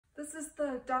This is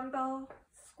the dumbbell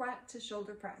squat to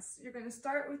shoulder press. You're going to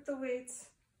start with the weights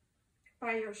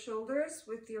by your shoulders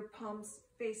with your palms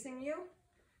facing you.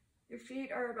 Your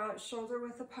feet are about shoulder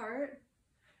width apart,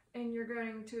 and you're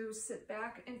going to sit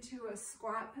back into a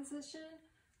squat position.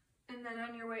 And then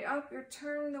on your way up, you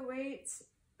turn the weights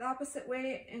the opposite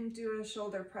way and do a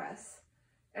shoulder press.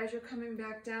 As you're coming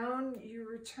back down, you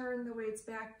return the weights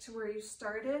back to where you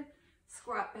started,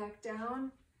 squat back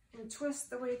down, and twist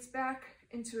the weights back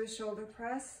into a shoulder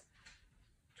press.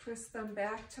 Twist them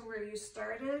back to where you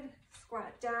started,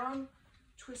 squat down,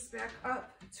 twist back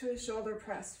up to a shoulder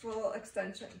press, full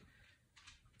extension.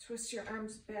 Twist your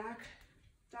arms back,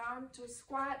 down to a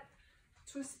squat,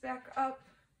 twist back up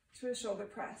to a shoulder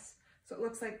press. So it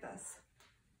looks like this.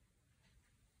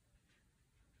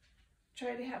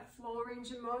 Try to have full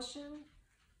range of motion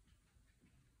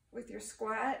with your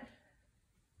squat.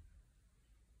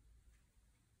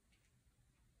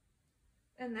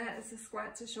 And that is a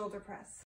squat to shoulder press.